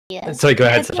Yeah. Sorry, go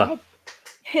ahead, Go Sacha.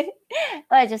 ahead.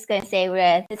 Well, I was just going to say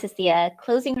this is the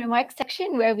closing remarks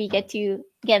section where we get to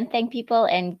again thank people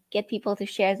and get people to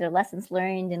share their lessons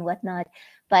learned and whatnot.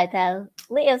 But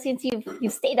Leo, since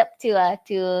you've stayed up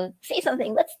to say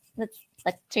something, let's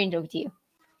turn it over to you.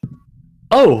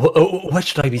 Oh, what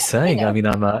should I be saying? I mean,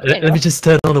 let me just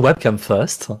turn on the webcam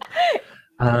first.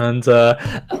 And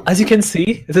as you can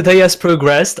see, the day has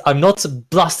progressed. I'm not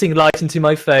blasting light into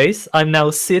my face. I'm now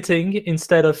sitting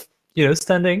instead of,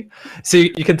 standing. So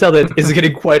you can tell that it's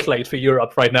getting quite late for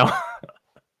Europe right now.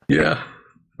 Yeah.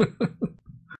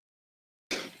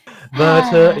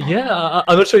 But yeah,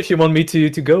 I'm not sure if you want me to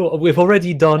go. We've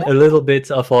already done a little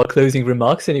bit of our closing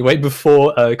remarks anyway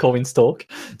before Corwin's talk.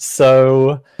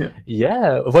 So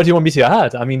yeah, what do you want me to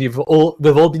add? I mean, we've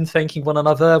all been thanking one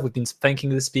another. We've been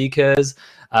thanking the speakers.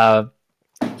 Nothing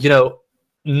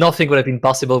would have been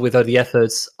possible without the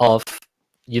efforts of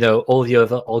all the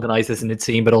other organizers in the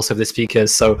team, but also the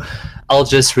speakers. So I'll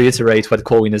just reiterate what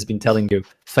Corwin has been telling you.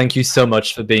 Thank you so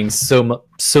much for being so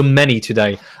many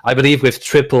today. I believe we've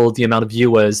tripled the amount of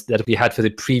viewers that we had for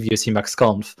the previous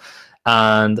EmacsConf,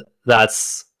 and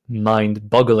that's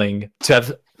mind-boggling to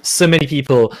have so many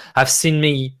people have seen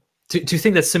me. To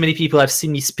think that so many people have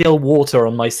seen me spill water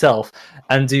on myself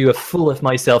and do a fool of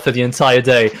myself for the entire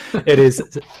day, it is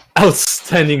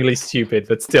outstandingly stupid,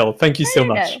 but still, thank you so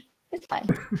much. It's fine.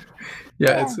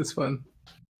 Yeah, it's fun.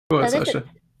 Go on, Sacha.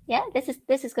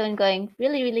 This is going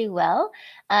really, really well.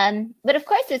 But of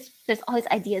course, there's always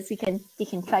ideas we can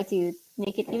try to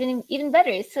make it even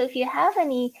better. So if you have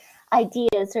any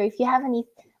ideas or if you have any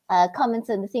comments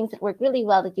on the things that work really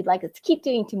well that you'd like us to keep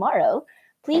doing tomorrow,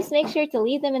 please make sure to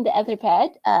leave them in the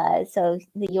Etherpad. So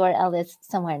the URL is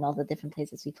somewhere in all the different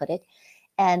places we put it.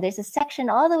 And there's a section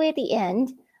all the way at the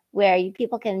end where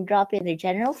people can drop in their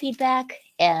general feedback,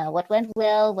 what went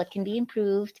well, what can be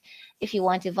improved. If you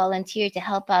want to volunteer to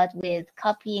help out with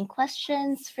copying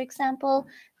questions, for example,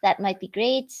 that might be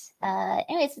great.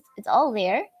 Anyways, it's all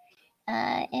there.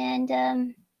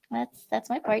 And that's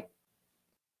my part.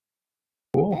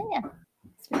 Cool. Yeah.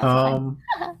 It's been lots of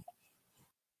fun.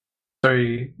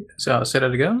 Sorry, say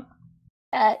that again?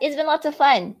 It's been lots of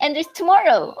fun. And there's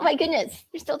tomorrow. Oh my goodness.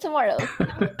 There's still tomorrow.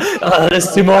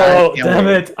 There's tomorrow. Damn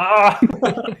it.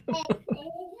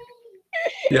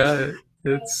 Yeah,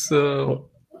 it's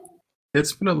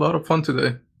been a lot of fun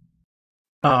today.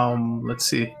 Let's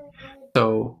see.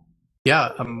 So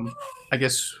yeah, I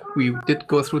guess we did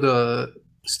go through the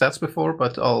stats before,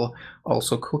 but I'll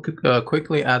also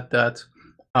quickly add that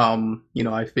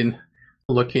I've been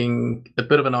looking a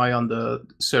bit of an eye on the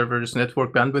server's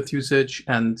network bandwidth usage,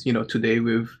 and today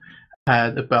we've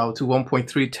had about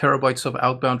 1.3 terabytes of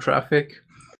outbound traffic,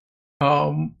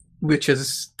 which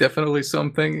is definitely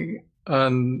something,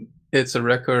 and it's a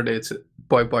record. It's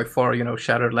by far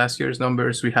shattered last year's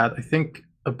numbers. We had, I think,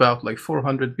 about like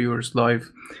 400 viewers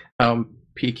live,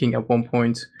 peaking at one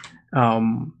point,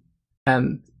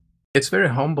 and it's very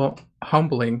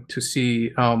humbling to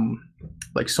see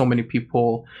like so many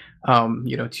people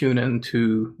tune in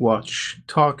to watch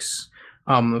talks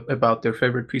about their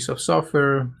favorite piece of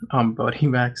software, about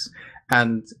Emacs,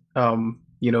 and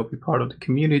be part of the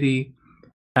community,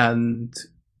 and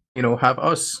have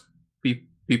us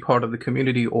be part of the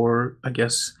community, or I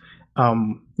guess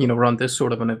run this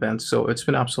sort of an event. So it's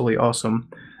been absolutely awesome.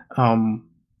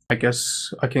 I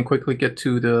guess I can quickly get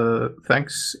to the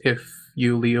thanks if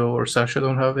you, Leo, or Sacha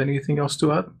don't have anything else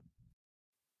to add.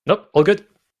 Nope, all good.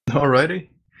 Alrighty.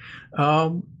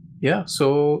 Yeah,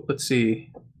 so let's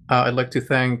see. I'd like to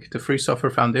thank the Free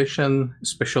Software Foundation,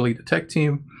 especially the tech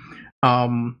team,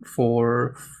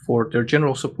 for their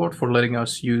general support, for letting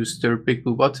us use their Big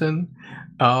Blue Button.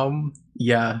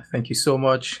 Yeah, thank you so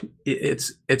much.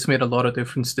 It's made a lot of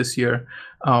difference this year.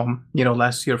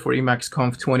 Last year for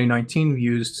EmacsConf 2019, we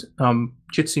used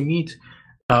Jitsi Meet,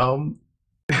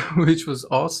 which was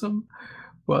awesome,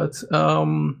 but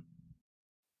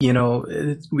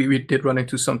we did run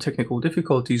into some technical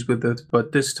difficulties with it,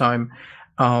 but this time,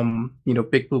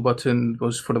 Big Blue Button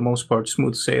was for the most part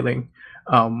smooth sailing.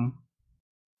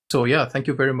 So yeah, thank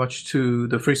you very much to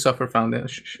the Free Software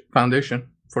Foundation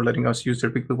for letting us use their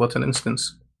Big Blue Button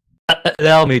instance.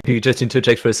 Allow me to just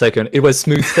interject for a second. It was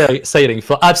smooth sailing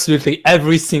for absolutely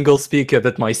every single speaker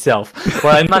but myself,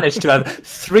 where I managed to have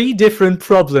 3 different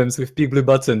problems with Big Blue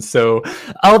Button. So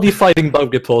I'll be fighting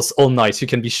bug reports all night. You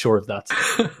can be sure of that.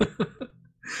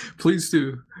 Please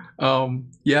do.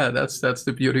 Yeah, that's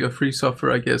the beauty of free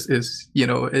software, I guess, is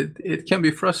it can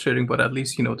be frustrating, but at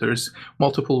least there's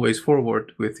multiple ways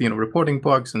forward with reporting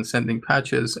bugs and sending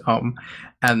patches,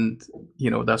 and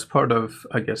that's part of,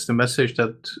 I guess, the message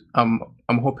that I'm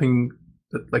hoping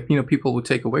like people would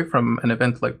take away from an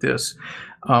event like this,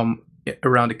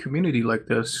 around a community like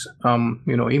this,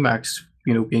 Emacs,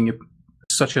 being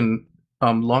such an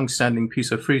long-standing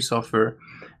piece of free software,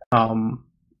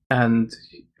 and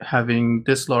having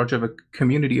this large of a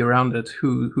community around it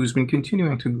who's been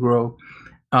continuing to grow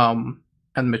and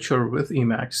mature with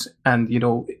Emacs. And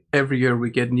every year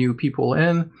we get new people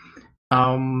in.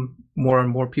 More and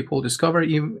more people discover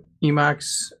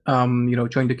Emacs,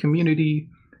 join the community,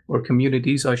 or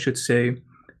communities, I should say.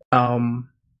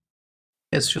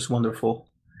 It's just wonderful.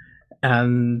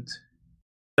 And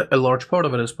a large part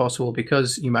of it is possible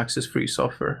because Emacs is free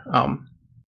software.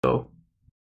 So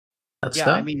that's that.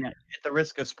 I mean, at the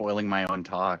risk of spoiling my own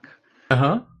talk,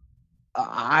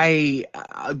 I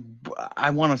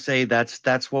want to say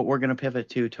that's what we're going to pivot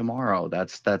to tomorrow.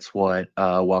 That's what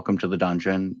Welcome to the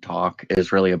Dungeon talk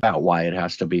is really about, why it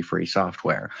has to be free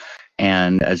software.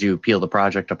 And as you peel the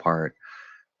project apart,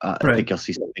 I think you'll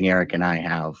see something Eric and I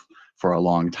have for a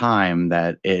long time,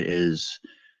 that it is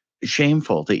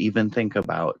shameful to even think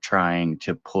about trying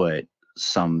to put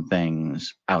some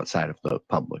things outside of the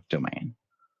public domain.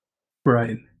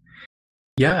 Right.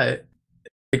 Yeah,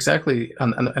 exactly.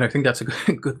 And I think that's a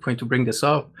good point to bring this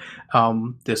up.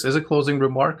 This is a closing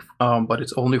remark, but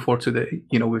it's only for today.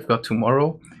 We've got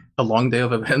tomorrow, a long day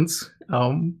of events,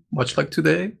 much like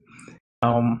today.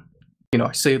 I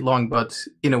say long, but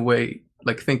in a way,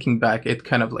 like thinking back, it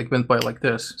kind of like went by like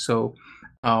this. So,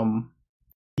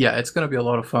 yeah, it's going to be a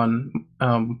lot of fun,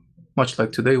 much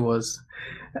like today was.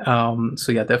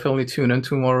 So yeah, definitely tune in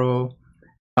tomorrow.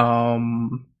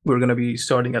 We're going to be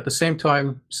starting at the same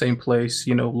time, same place,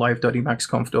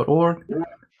 live.emacsconf.org.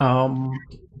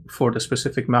 For the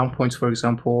specific mount points, for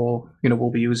example,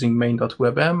 we'll be using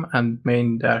main.webm and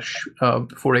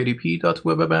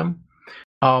main-480p.webm.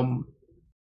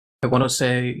 I want to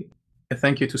say a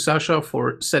thank you to Sacha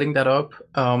for setting that up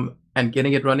and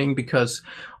getting it running, because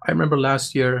I remember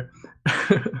last year,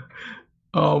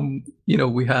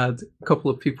 we had a couple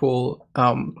of people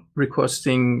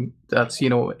requesting that,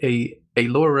 a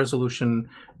lower resolution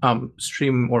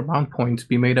stream or mount point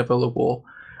be made available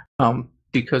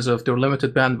because of their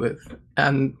limited bandwidth.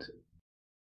 And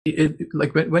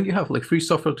like when you have like free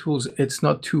software tools, it's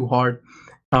not too hard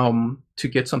to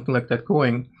get something like that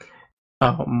going.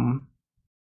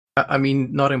 I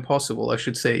mean, not impossible, I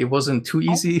should say. It wasn't too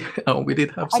easy. We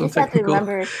did have some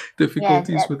technical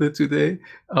difficulties with it today.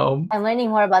 I'm learning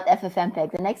more about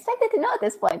FFmpeg than I expected to know at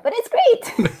this point, but it's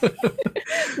great.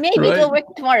 Maybe it'll work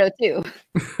tomorrow too.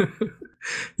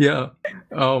 Yeah.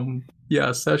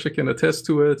 Yeah, Sacha can attest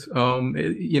to it.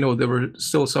 There were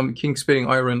still some kinks being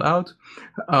ironed out.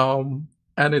 And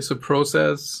it's a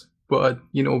process, but,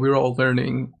 we're all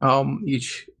learning,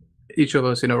 each of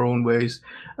us in our own ways.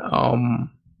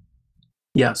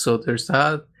 Yeah, so there's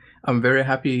that. I'm very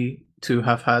happy to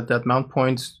have had that mount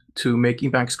point to make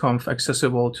EmacsConf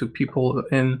accessible to people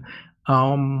in,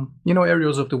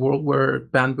 areas of the world where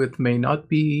bandwidth may not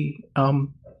be,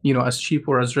 as cheap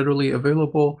or as readily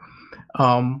available,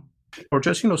 or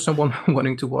just, someone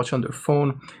wanting to watch on their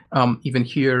phone. Even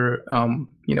here, in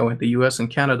the US and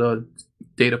Canada,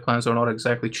 data plans are not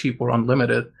exactly cheap or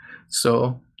unlimited.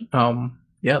 So,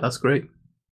 yeah, that's great.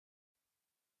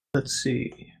 Let's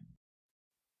see.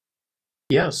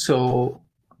 Yeah, so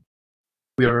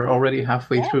we are already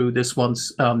halfway through this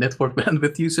one's network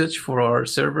bandwidth usage for our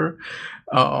server.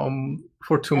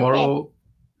 For tomorrow,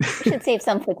 we should save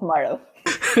some for tomorrow.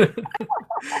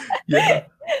 Yeah.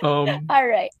 All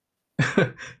right.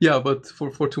 Yeah, but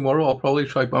for tomorrow, I'll probably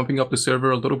try bumping up the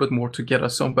server a little bit more to get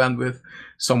us some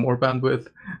more bandwidth.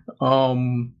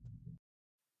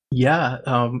 Yeah.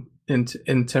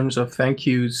 In terms of thank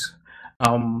yous,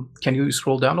 can you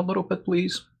scroll down a little bit,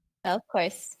 please? Of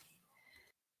course.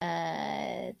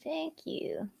 Thank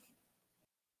you.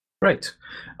 Right.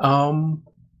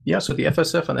 Yeah, so the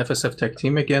FSF and FSF Tech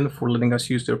team, again, for letting us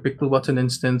use their Pickle Button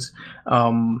instance,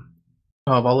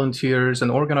 volunteers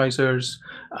and organizers.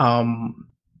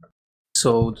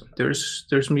 So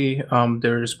there's me,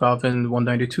 there's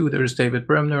Bavin192, there's David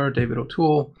Bremner, David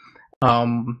O'Toole,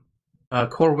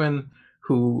 Corwin,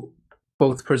 who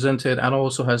both presented and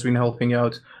also has been helping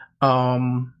out.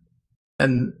 And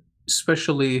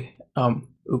especially,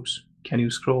 oops, can you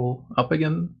scroll up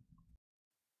again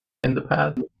in the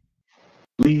pad?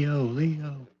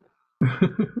 Leo.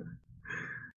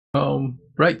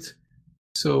 Right.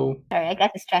 So. Sorry, I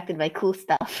got distracted by cool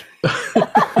stuff.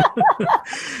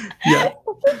 Yeah.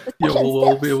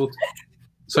 We'll be able to.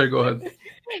 Sorry, go ahead.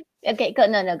 Okay, go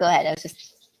ahead. I was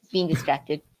just being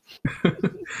distracted.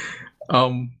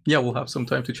 Yeah, we'll have some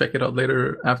time to check it out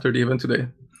later after the event today.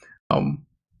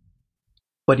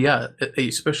 but yeah,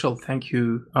 a special thank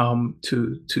you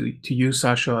to you,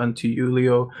 Sasha, and to you,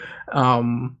 Leo,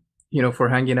 for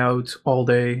hanging out all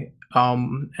day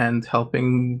and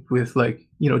helping with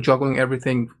juggling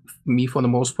everything. Me, for the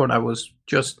most part, I was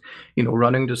just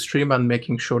running the stream and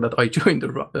making sure that I joined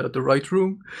the right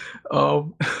room.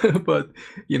 But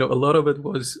a lot of it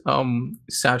was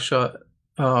Sasha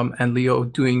and Leo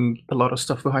doing a lot of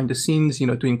stuff behind the scenes.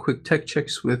 Doing quick tech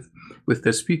checks with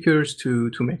the speakers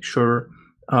to make sure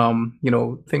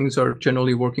things are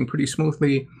generally working pretty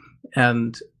smoothly.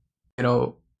 And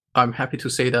I'm happy to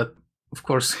say that, of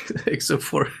course, except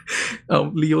for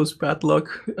Leo's bad luck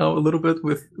a little bit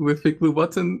with Big Blue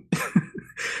Button,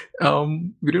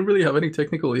 we didn't really have any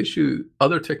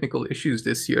other technical issues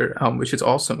this year, which is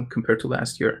awesome compared to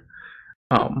last year.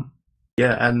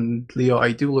 Yeah, and Leo,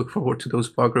 I do look forward to those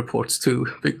bug reports too,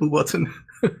 Big Blue Button.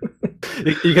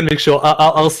 You can make sure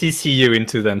I'll CC you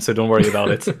into them, so don't worry about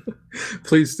it.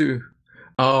 Please do.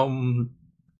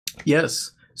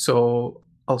 Yes, so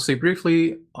I'll say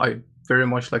briefly, I very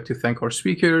much like to thank our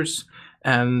speakers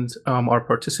and our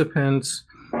participants,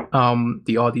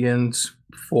 the audience,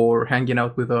 for hanging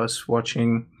out with us,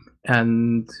 watching,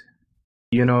 and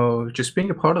just being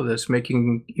a part of this,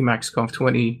 making EmacsConf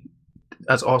 20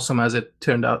 as awesome as it's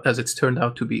turned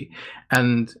out to be.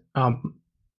 And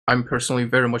I'm personally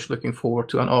very much looking forward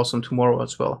to an awesome tomorrow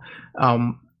as well.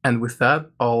 And with that,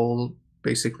 I'll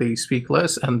basically speak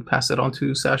less and pass it on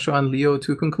to Sasha and Leo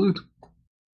to conclude.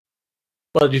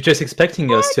 Well, you're just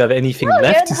expecting us to have anything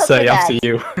left to say after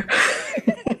you.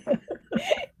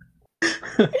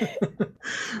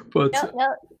 But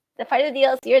no. The part of the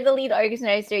deal is you're the lead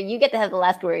organizer. You get to have the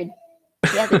last word.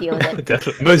 You have to deal with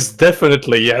it. Most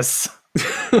definitely, yes.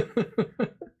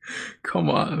 Come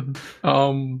on.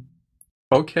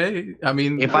 Okay. I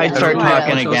mean, if I start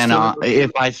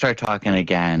talking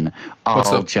again,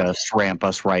 I'll just ramp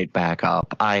us right back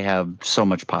up. I have so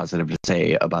much positive to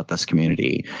say about this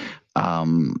community.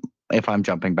 If I'm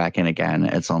jumping back in again,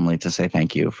 it's only to say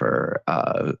thank you for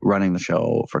running the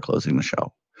show, for closing the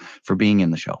show, for being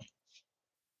in the show.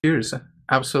 Cheers.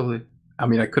 Absolutely. I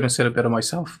mean, I couldn't have said it better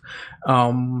myself.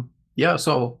 Yeah,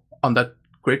 so on that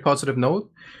great positive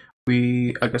note,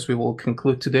 I guess we will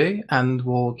conclude today, and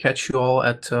we'll catch you all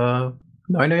at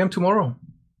 9 a.m. tomorrow.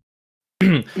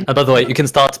 And by the way, you can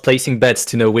start placing bets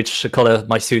to know which color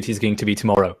my suit is going to be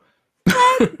tomorrow.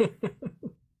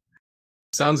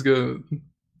 Sounds good.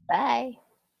 Bye.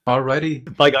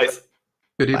 Alrighty. Bye, guys.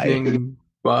 Good evening.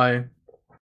 Bye.